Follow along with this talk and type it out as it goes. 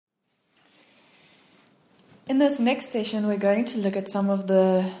In this next session, we're going to look at some of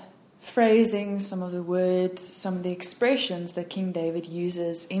the phrasing, some of the words, some of the expressions that King David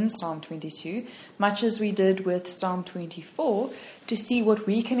uses in Psalm 22, much as we did with Psalm 24, to see what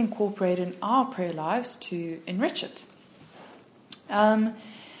we can incorporate in our prayer lives to enrich it. And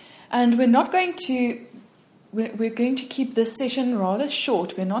we're going to keep this session rather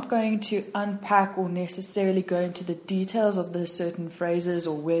short. We're not going to unpack or necessarily go into the details of the certain phrases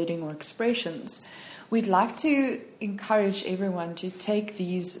or wording or expressions. We'd like to encourage everyone to take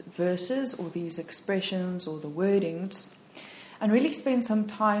these verses or these expressions or the wordings and really spend some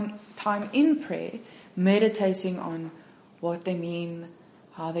time in prayer, meditating on what they mean,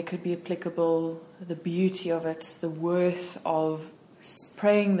 how they could be applicable, the beauty of it, the worth of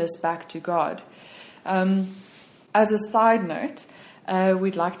praying this back to God. As a side note,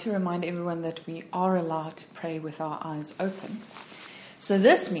 we'd like to remind everyone that we are allowed to pray with our eyes open. So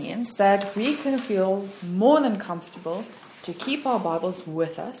this means that we can feel more than comfortable to keep our Bibles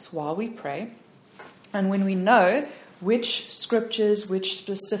with us while we pray. And when we know which scriptures, which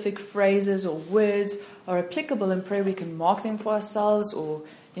specific phrases or words are applicable in prayer, we can mark them for ourselves or,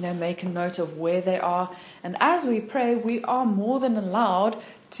 make a note of where they are. And as we pray, we are more than allowed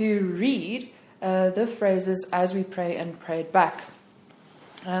to read the phrases as we pray and pray it back.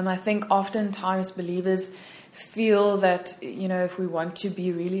 I think oftentimes believers feel that, if we want to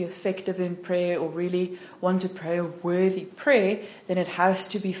be really effective in prayer or really want to pray a worthy prayer, then it has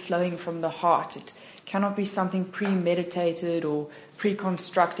to be flowing from the heart. It cannot be something premeditated or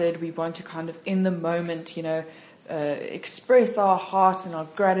pre-constructed. We want to kind of in the moment, express our heart and our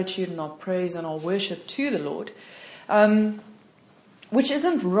gratitude and our praise and our worship to the Lord, which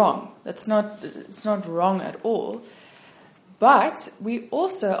isn't wrong. It's not wrong at all. But we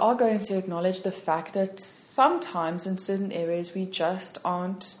also are going to acknowledge the fact that sometimes in certain areas we just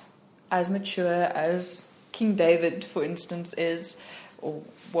aren't as mature as King David, for instance, is or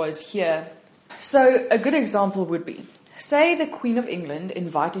was here. So a good example would be, say the Queen of England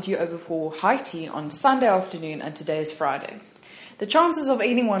invited you over for high tea on Sunday afternoon and today is Friday. The chances of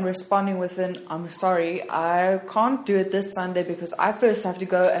anyone responding with an, "I'm sorry, I can't do it this Sunday because I first have to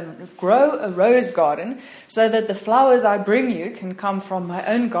go and grow a rose garden so that the flowers I bring you can come from my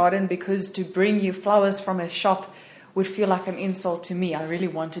own garden, because to bring you flowers from a shop would feel like an insult to me. I really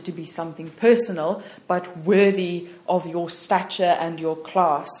want it to be something personal but worthy of your stature and your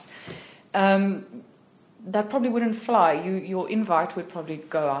class." That probably wouldn't fly. Your invite would probably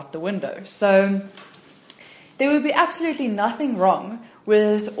go out the window. So there would be absolutely nothing wrong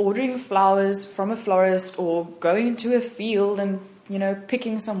with ordering flowers from a florist or going to a field and,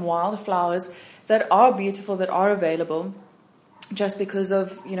 picking some wild flowers that are beautiful, that are available, just because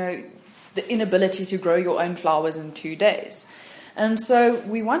of, the inability to grow your own flowers in 2 days. And so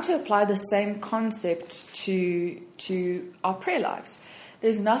we want to apply the same concept to our prayer lives.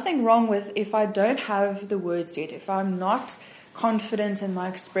 There's nothing wrong with, if I don't have the words yet, if I'm not confident in my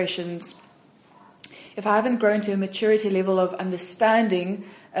expressions, if I haven't grown to a maturity level of understanding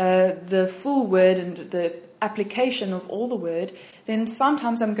the full word and the application of all the word, then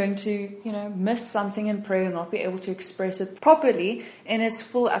sometimes I'm going to, miss something in prayer and not be able to express it properly in its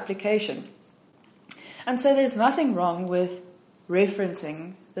full application. And so there's nothing wrong with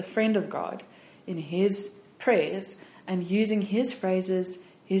referencing the friend of God in his prayers and using his phrases,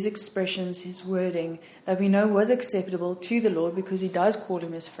 his expressions, his wording that we know was acceptable to the Lord because he does call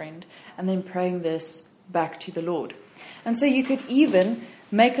him his friend, and then praying this back to the Lord. And so you could even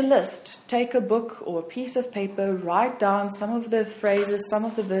make a list, take a book or a piece of paper, write down some of the phrases, some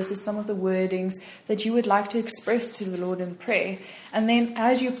of the verses, some of the wordings that you would like to express to the Lord in prayer. And then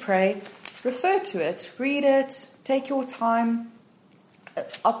as you pray, refer to it, read it, take your time.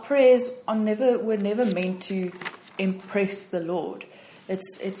 Our prayers were never meant to impress the Lord.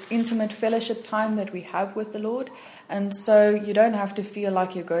 It's intimate fellowship time that we have with the Lord, and so you don't have to feel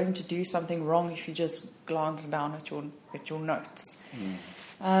like you're going to do something wrong if you just glance down at your notes.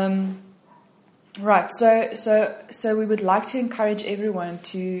 Right. So we would like to encourage everyone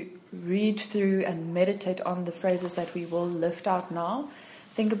to read through and meditate on the phrases that we will lift out now.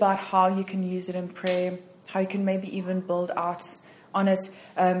 Think about how you can use it in prayer, how you can maybe even build out on it.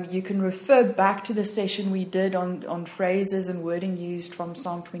 You can refer back to the session we did on phrases and wording used from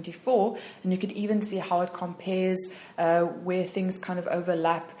Psalm 24, and you could even see how it compares, where things kind of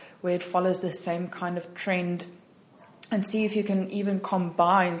overlap, where it follows the same kind of trend. and see if you can even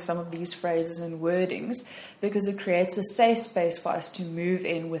combine some of these phrases and wordings, because it creates a safe space for us to move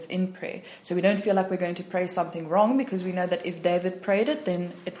in within prayer. So we don't feel like we're going to pray something wrong, because we know that if David prayed it,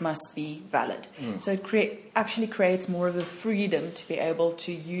 then it must be valid. So it actually creates more of a freedom to be able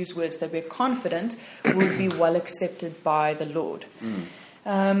to use words that we're confident will be well accepted by the Lord.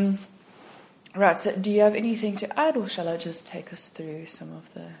 Right, so do you have anything to add, or shall I just take us through some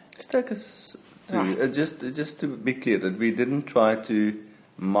of the... Just take us through. Right. Just to be clear, that we didn't try to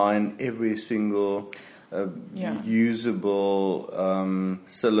mine every single usable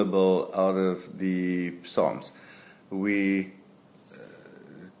syllable out of the Psalms. We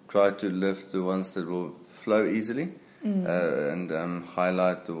try to lift the ones that will flow easily and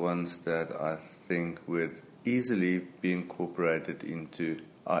highlight the ones that I think would easily be incorporated into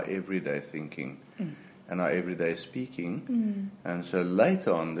our everyday thinking and our everyday speaking. And so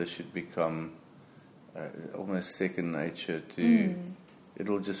later on, this should become almost second nature to,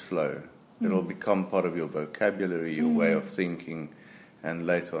 it'll just flow. It'll become part of your vocabulary, your way of thinking, and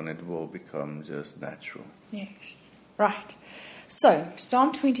later on it will become just natural. Yes. Right. So,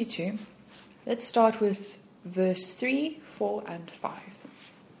 Psalm 22, let's start with verse 3, 4, and 5.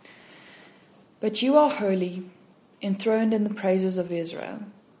 But you are holy, enthroned in the praises of Israel.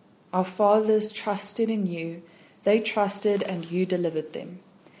 Our fathers trusted in you. They trusted and you delivered them.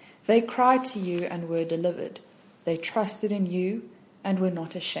 They cried to you and were delivered. They trusted in you and were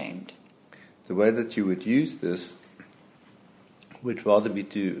not ashamed. The way that you would use this would rather be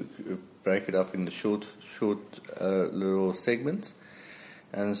to break it up into short little segments.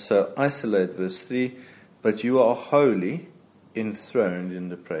 And so isolate verse 3, but you are holy, enthroned in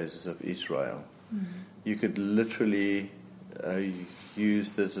the praises of Israel. You could literally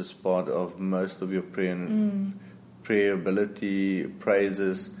use this as part of most of your prayerability,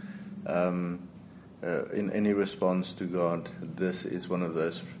 praises, in any response to God. This is one of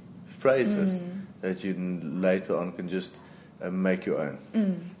those phrases that you later on can just make your own.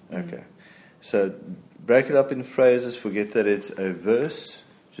 Okay. So break it up in phrases, forget that it's a verse,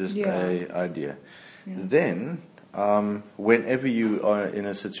 just a idea. Then, whenever you are in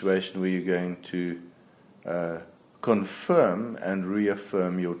a situation where you're going to confirm and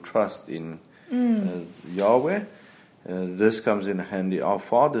reaffirm your trust in Yahweh, this comes in handy. Our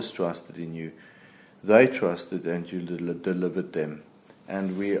fathers trusted in you. They trusted and you delivered them.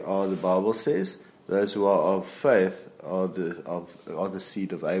 And we are, the Bible says, those who are of faith are the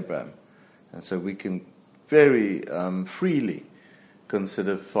seed of Abraham. And so we can very freely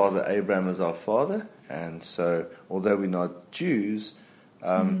consider Father Abraham as our father. And so, although we're not Jews,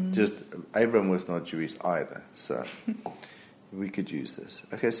 just Abraham was not Jewish either. So we could use this.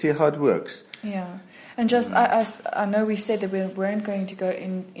 Okay, see how it works. Yeah. And just, I know we said that we weren't going to go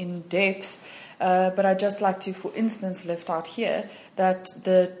in depth, but I'd just like to, for instance, lift out here that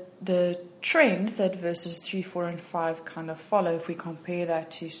the trend that verses 3, 4, and 5 kind of follow, if we compare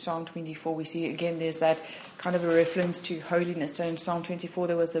that to Psalm 24, we see again there's that kind of a reference to holiness. So in Psalm 24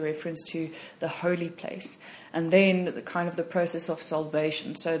 there was the reference to the holy place, and then the kind of the process of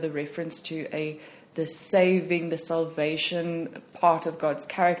salvation. So the reference to the saving, the salvation part of God's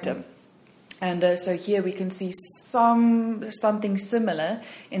character. And so here we can see something similar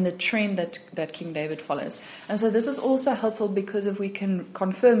in the trend that King David follows. And so this is also helpful because if we can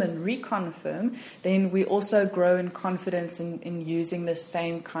confirm and reconfirm, then we also grow in confidence in using the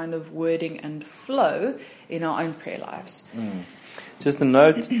same kind of wording and flow in our own prayer lives. Just a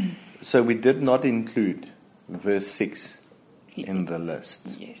note, so we did not include verse 6 in the list.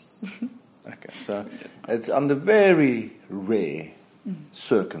 Yes. Okay, so it's under very rare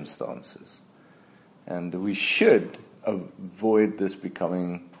circumstances. And we should avoid this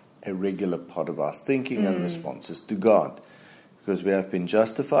becoming a regular part of our thinking and responses to God, because we have been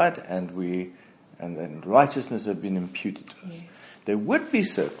justified and righteousness have been imputed to us. Yes. There would be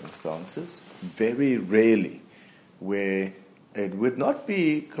circumstances, very rarely, where it would not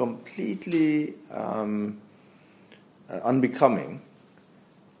be completely unbecoming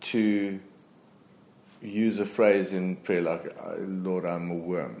to use a phrase in prayer like, Lord, I'm a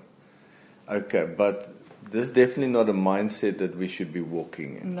worm. Okay, but this is definitely not a mindset that we should be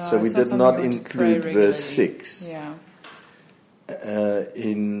walking in. No, so we did not include verse 6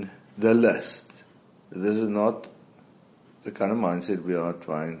 in the list. This is not the kind of mindset we are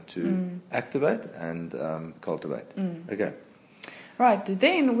trying to activate and cultivate. Okay. Right,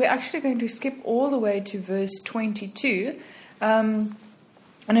 then we're actually going to skip all the way to verse 22. And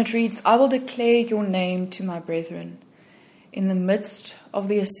it reads, I will declare your name to my brethren. In the midst of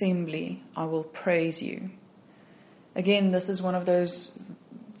the assembly, I will praise you. Again, this is one of those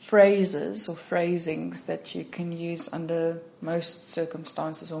phrases or phrasings that you can use under most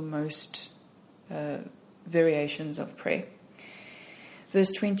circumstances or most variations of prayer.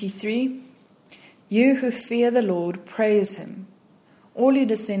 Verse 23, you who fear the Lord, praise him. All you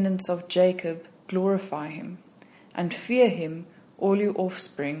descendants of Jacob, glorify him. And fear him, all you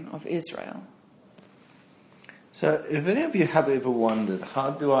offspring of Israel. So, if any of you have ever wondered,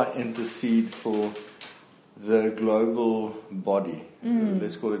 how do I intercede for the global body?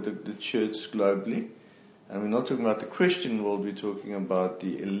 Let's call it the church globally. And we're not talking about the Christian world, we're talking about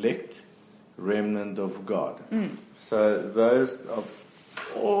the elect remnant of God. So, those of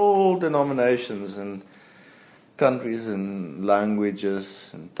all denominations and countries and languages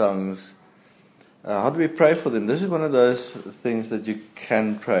and tongues, how do we pray for them? This is one of those things that you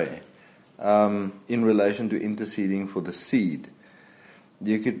can pray in relation to interceding for the seed.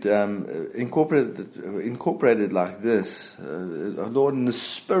 You could incorporate it like this. Lord, in the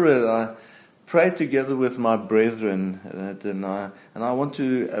Spirit, I pray together with my brethren, and I want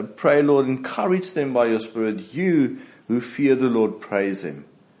to pray, Lord, encourage them by your Spirit. You who fear the Lord, praise him.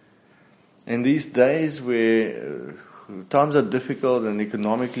 In these days where times are difficult and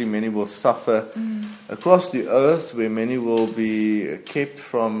economically many will suffer across the earth, where many will be kept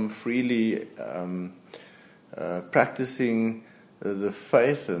from freely practicing the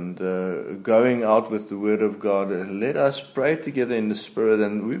faith and going out with the Word of God, let us pray together in the Spirit.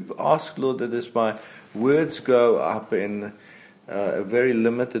 And we ask, Lord, that as my words go up in a very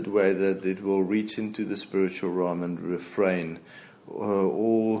limited way, that it will reach into the spiritual realm and refrain.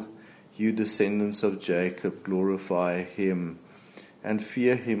 All you descendants of Jacob, glorify him, and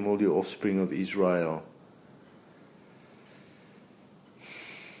fear him, all you offspring of Israel.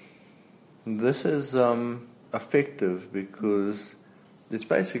 This is effective because it's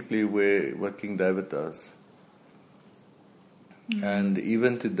basically what King David does. And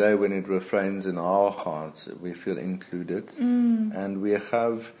even today, when it refrains in our hearts, we feel included. And we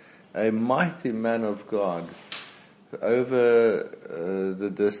have a mighty man of God over the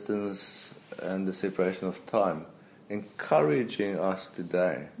distance and the separation of time, encouraging us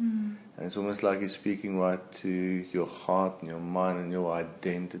today. And it's almost like he's speaking right to your heart and your mind and your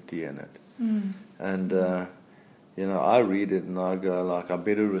identity in it. And I read it and I go like, I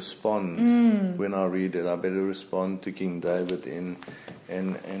better respond when I read it. I better respond to King David in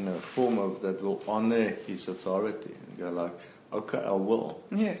a form of that will honor his authority. And go like, okay, I will.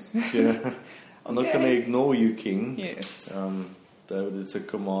 Yes. I'm not going to ignore you, King. Yes. David, it's a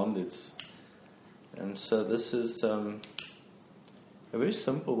command. And so this is a very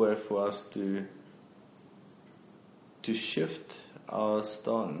simple way for us to shift our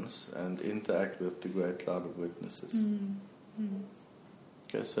stance and interact with the great cloud of witnesses.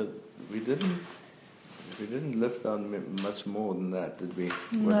 Okay, so we didn't lift out much more than that, did we?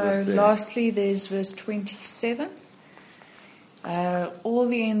 No. Lastly, there's verse 27. All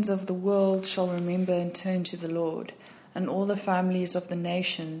the ends of the world shall remember and turn to the Lord, and all the families of the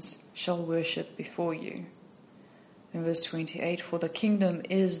nations shall worship before you. In verse 28, for the kingdom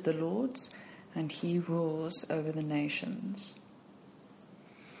is the Lord's, and he rules over the nations.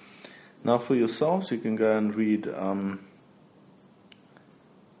 Now for yourselves, you can go and read.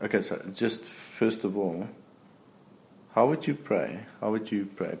 Okay, so just first of all, how would you pray? How would you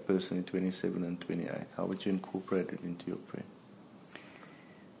pray personally, 27 and 28? How would you incorporate it into your prayer?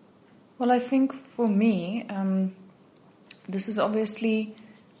 Well, I think for me, this is obviously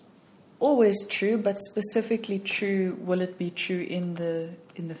always true, but specifically true, will it be true in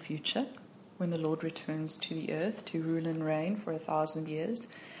the future, when the Lord returns to the earth to rule and reign for 1,000 years?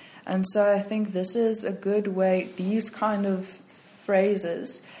 And so I think this is a good way, these kind of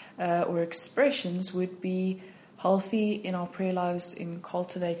phrases or expressions would be healthy in our prayer lives in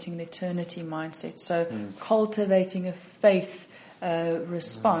cultivating an eternity mindset. So cultivating a faith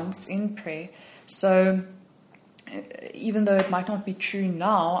response in prayer. So even though it might not be true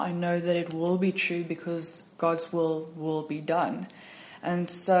now, I know that it will be true because God's will be done. And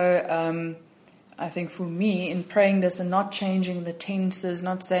so I think for me, in praying this and not changing the tenses,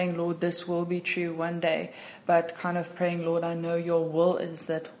 not saying, Lord, this will be true one day, but kind of praying, Lord, I know your will is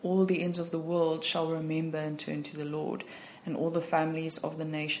that all the ends of the world shall remember and turn to the Lord, and all the families of the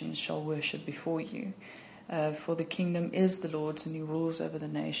nations shall worship before you. For the kingdom is the Lord's, and he rules over the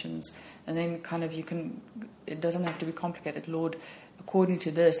nations. And then kind of it doesn't have to be complicated. Lord, according to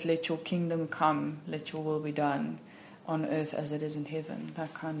this, let your kingdom come, let your will be done on earth as it is in heaven.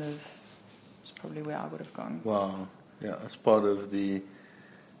 That kind of is probably where I would have gone. Wow. Yeah, as part of the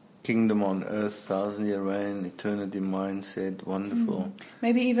kingdom on earth, 1,000-year reign, eternity mindset, wonderful.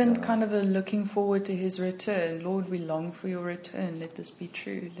 Maybe even kind of a looking forward to his return. Lord, we long for your return. Let this be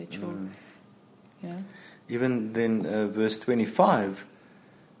true. Let your, Even then, verse 25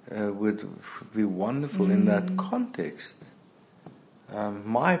 would be wonderful in that context.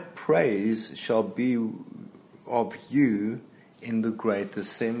 My praise shall be of you in the great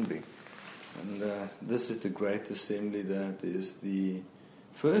assembly. And this is the great assembly that is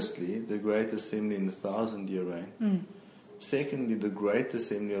firstly, the great assembly in the 1,000-year reign. Secondly, the great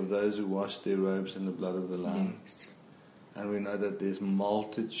assembly of those who wash their robes in the blood of the Lamb. Yes. And we know that there's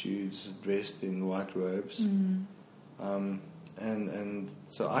multitudes dressed in white robes. And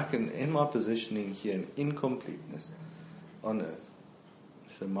so I can, in my positioning here, in incompleteness on earth,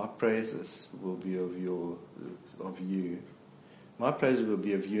 so my praises will be of you. My praises will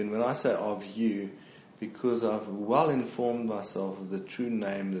be of you. And when I say of you, because I've well informed myself of the true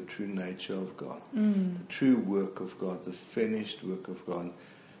name, the true nature of God, the true work of God, the finished work of God,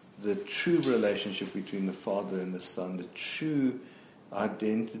 the true relationship between the Father and the Son, the true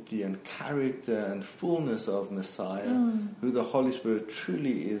identity and character and fullness of Messiah, who the Holy Spirit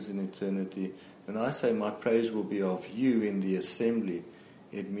truly is in eternity. When I say my praise will be of you in the assembly,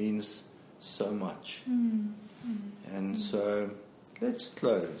 it means so much. And so let's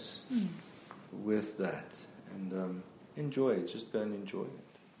close with that and enjoy it. Just go and enjoy it.